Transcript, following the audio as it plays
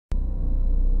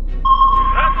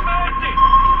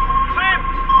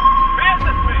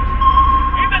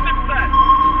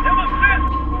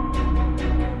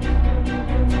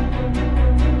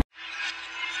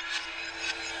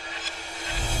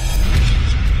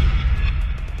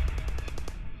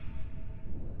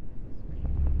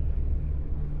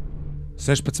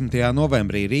16.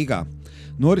 novembrī Rīgā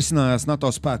norisinājās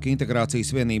NATO spēku integrācijas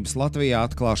vienības Latvijā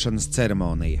atklāšanas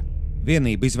ceremonija.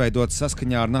 Vienība izveidota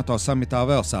saskaņā ar NATO samitā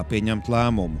Velsā pieņemt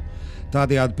lēmumu.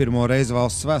 Tādējādi pirmo reizi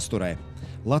valsts vēsturē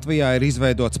Latvijā ir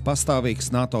izveidots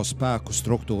pastāvīgs NATO spēku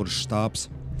struktūras štābs.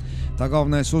 Tā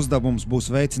galvenais uzdevums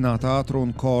būs veicināt ātru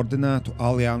un koordinētu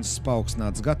alianses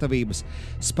paaugstinātas gatavības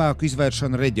spēku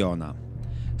izvēršanu reģionā,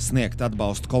 sniegt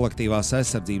atbalstu kolektīvās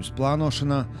aizsardzības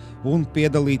plānošanā un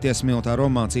piedalīties militāro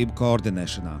mācību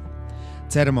koordinēšanā.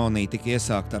 Ceremonija tika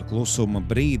iesākta ar klusuma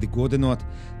brīdi, godinot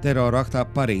terora aktā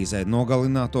Parīzē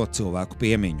nogalināto cilvēku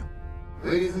piemiņu.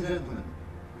 Ladies and gentlemen,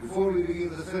 before we begin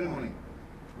the ceremony,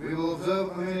 we will observe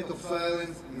a minute of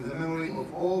silence in the memory of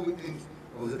all victims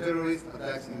of the terrorist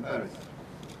attacks in Paris.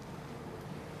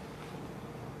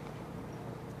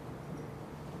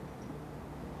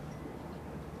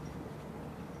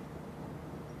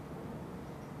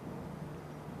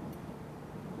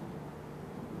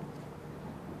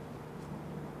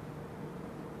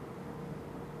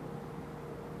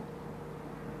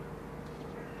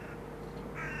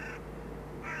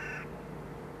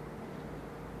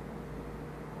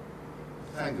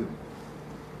 Thank you.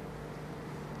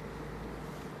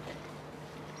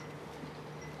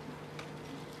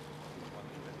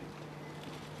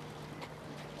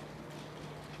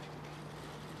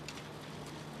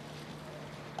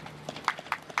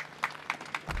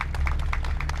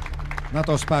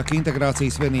 NATO spēku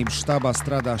integrācijas vienības štābā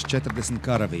strādās 40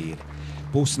 karavīri.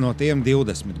 Pusi no tiem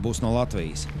 20 būs no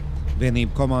Latvijas.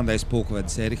 Vienību komandēs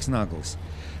pulkvedis Ēriks Naglis.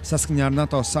 Saskaņā ar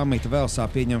NATO samita Velsā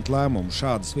pieņemt lēmumu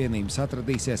šādas vienības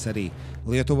atradīsies arī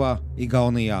Lietuvā,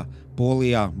 Igaunijā,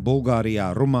 Polijā,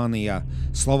 Bulgārijā, Rumānijā,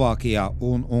 Slovākijā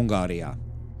un Ungārijā.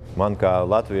 Man kā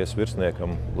Latvijas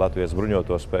virsniekam, Latvijas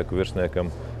bruņoto spēku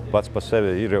virsniekam, pats par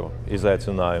sevi ir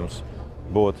izaicinājums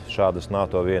būt šādas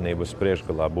NATO vienības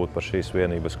priekšgalā, būt par šīs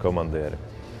vienības komandieri.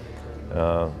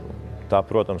 Tā,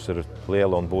 protams, ir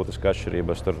liela un būtiska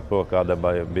atšķirība starp to, kāda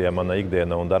bija mana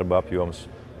ikdiena un darba apjoms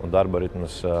un darba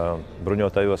ritms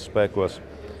bruņotajos spēkos.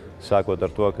 Sākot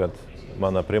ar to, ka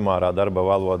mana primārā darba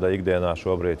valoda ikdienā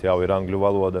šobrīd jau ir angļu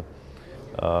valoda.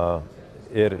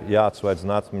 Ir jāatsvaidz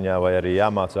atmiņā vai arī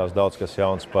jāmācās daudz kas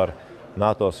jauns par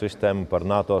NATO sistēmu, par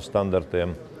NATO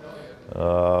standartiem,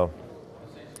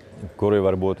 kuri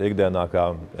varbūt ikdienā,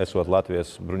 kā esot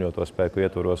Latvijas bruņoto spēku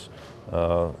ietvaros,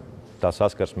 tā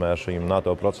saskarsmē ar šīm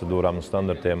NATO procedūrām un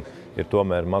standartiem ir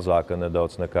tomēr mazāka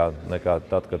nedaudz nekā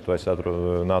tad, kad tu esi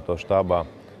NATO štābā,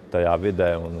 tajā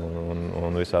vidē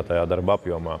un visā tajā darba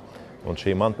apjomā. Un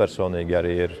šī man personīgi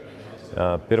arī ir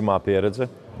pirmā pieredze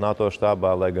NATO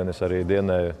štābā, lai gan es arī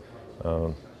dienēju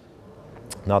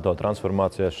NATO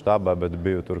transformācijas štābā, bet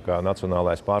biju tur kā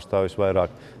nacionālais pārstāvis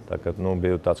vairāk. Tā kā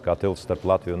biju tāds kā tilts starp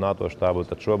Latviju un NATO štābu,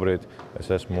 tad šobrīd es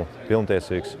esmu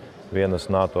pilntiesīgs vienas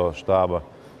NATO štāba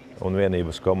un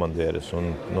vienības komandieris.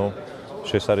 Un,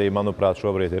 šis arī, manuprāt,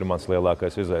 šobrīd ir mans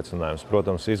lielākais izaicinājums.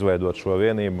 Protams, izveidot šo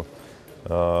vienību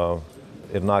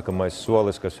ir nākamais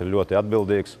solis, kas ir ļoti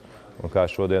atbildīgs. Un kā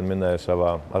es šodien minēju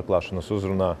savā atklāšanas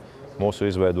uzrunā, mūsu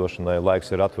izveidošanai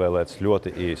laiks ir atvēlēts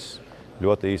ļoti īss.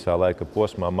 Ļoti īsā laika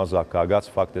posmā, mazāk kā gads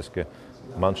faktiski,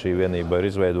 man šī vienība ir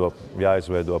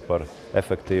jāizveido par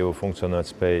efektīvu,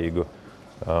 funkcionēt spējīgu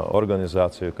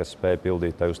organizāciju, kas spēj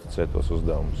pildīt tai uzticētos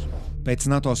uzdevumus. Pēc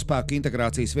NATO spēku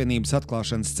integrācijas vienības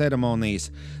atklāšanas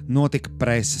ceremonijas notika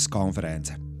preses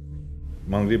konference.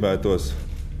 Man gribētos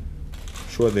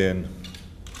šodien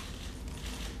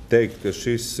teikt, ka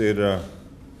šis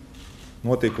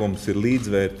notikums ir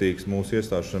līdzvērtīgs mūsu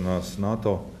iestāšanās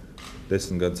NATO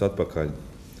 10 gadus atpakaļ.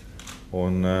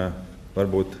 Un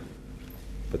varbūt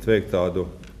pat veikt tādu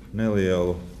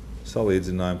nelielu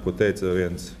salīdzinājumu, ko teica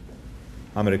viens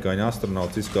amerikāņu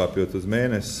astronauts izkāpjot uz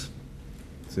mēnesi.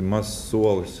 Tas ir mazs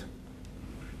solis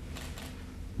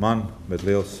man, bet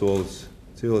liels solis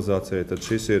civilizācijai. Tad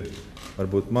šis ir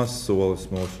varbūt mazs solis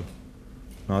mūsu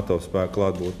NATO spēku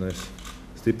klātbūtnes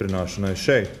stiprināšanai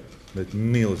šeit, bet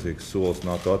milzīgs solis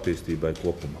NATO attīstībai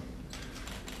kopumā.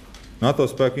 NATO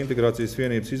spēku integrācijas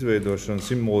vienības izveidošana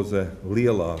simbolizē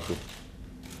lielāku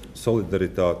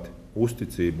solidaritāti,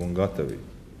 uzticību un gatavību.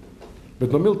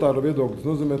 Bet no militāra viedokļa tas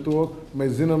nozīmē to, ka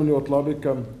mēs zinām ļoti labi,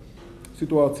 ka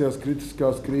situācijās,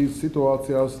 kritiskās krīzes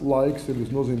situācijās laiks ir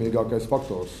visnozīmīgākais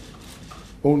faktors.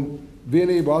 Un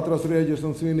vienība, ātrās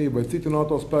rēģēšanas vienība vai citu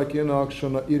NATO spēku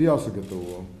ienākšana ir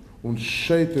jāsagatavo. Un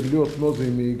šeit ir ļoti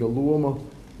nozīmīga loma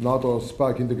NATO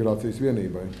spēku integrācijas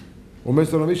vienībai. Un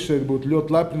mēs varam visi šeit būt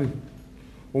ļoti lepni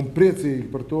un priecīgi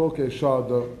par to, ka ir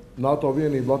šāda NATO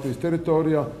vienība Latvijas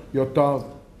teritorijā, jo tā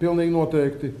pilnīgi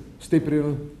noteikti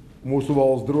stiprina mūsu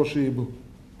valsts drošību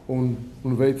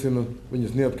un veicina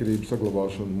viņas neatkarības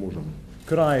saglabāšanu mūžam.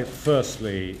 Could I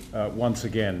firstly, once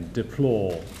again,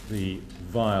 deplore the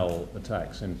vile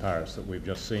attacks in Paris that we've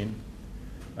just seen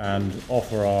and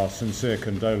offer our sincere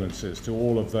condolences to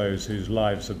all of those whose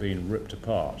lives have been ripped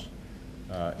apart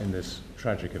in this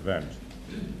tragic event.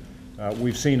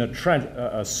 We've seen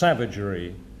a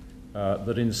savagery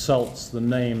that insults the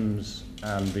names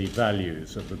and the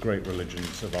values of the great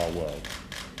religions of our world.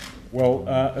 Well,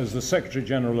 as the Secretary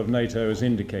General of NATO has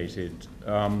indicated,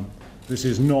 this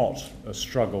is not a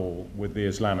struggle with the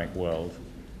Islamic world,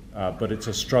 but it's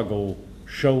a struggle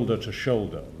shoulder to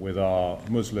shoulder with our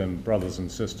Muslim brothers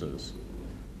and sisters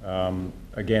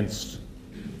against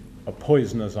a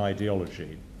poisonous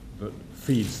ideology that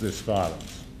feeds this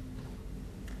violence.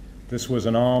 This was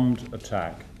an armed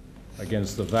attack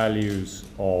against the values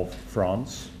of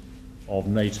France, of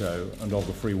NATO, and of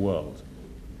the free world.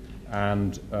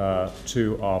 And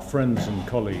to our friends and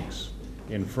colleagues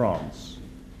in France,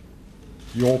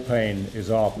 your pain is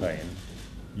our pain,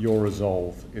 your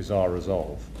resolve is our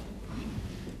resolve.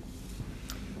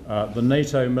 The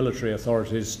NATO military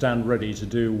authorities stand ready to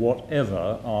do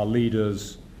whatever our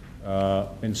leaders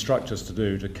instruct us to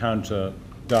do to counter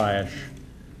Daesh,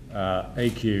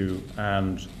 AQ,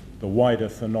 and the wider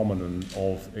phenomenon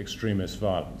of extremist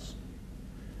violence.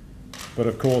 But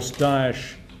of course,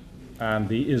 Daesh and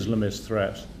the Islamist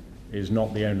threat is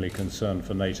not the only concern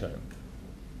for NATO.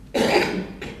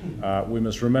 We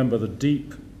must remember the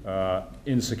deep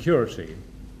insecurity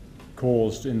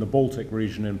caused in the Baltic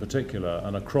region in particular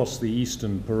and across the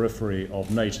eastern periphery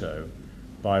of NATO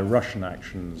by Russian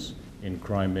actions in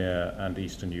Crimea and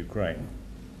eastern Ukraine.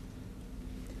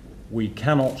 We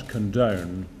cannot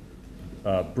condone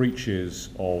breaches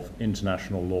of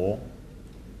international law,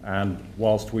 and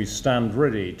whilst we stand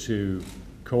ready to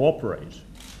cooperate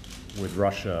with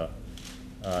Russia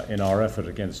in our effort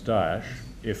against Daesh,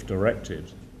 if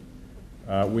directed,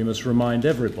 we must remind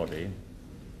everybody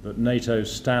that NATO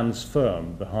stands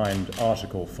firm behind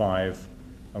Article 5,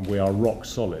 and we are rock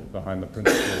solid behind the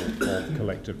principle of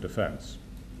collective defence.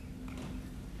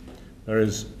 There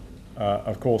is,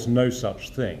 of course, no such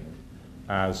thing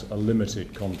as a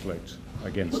limited conflict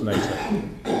against NATO.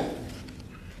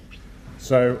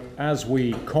 So, as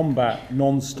we combat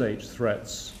non-state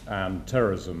threats and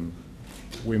terrorism,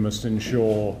 we must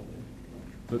ensure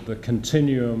that the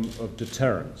continuum of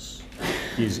deterrence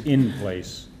is in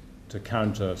place to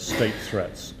counter state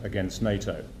threats against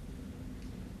NATO.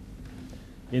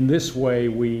 In this way,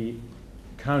 we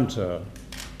counter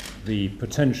the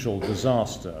potential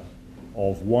disaster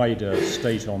of wider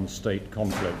state-on-state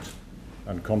conflict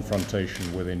and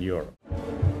confrontation within Europe.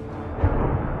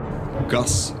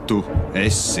 Kas tu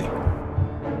esi?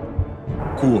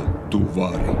 Ko tu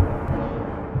vari?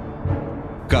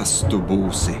 Kas tu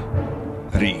būsi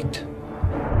rīt?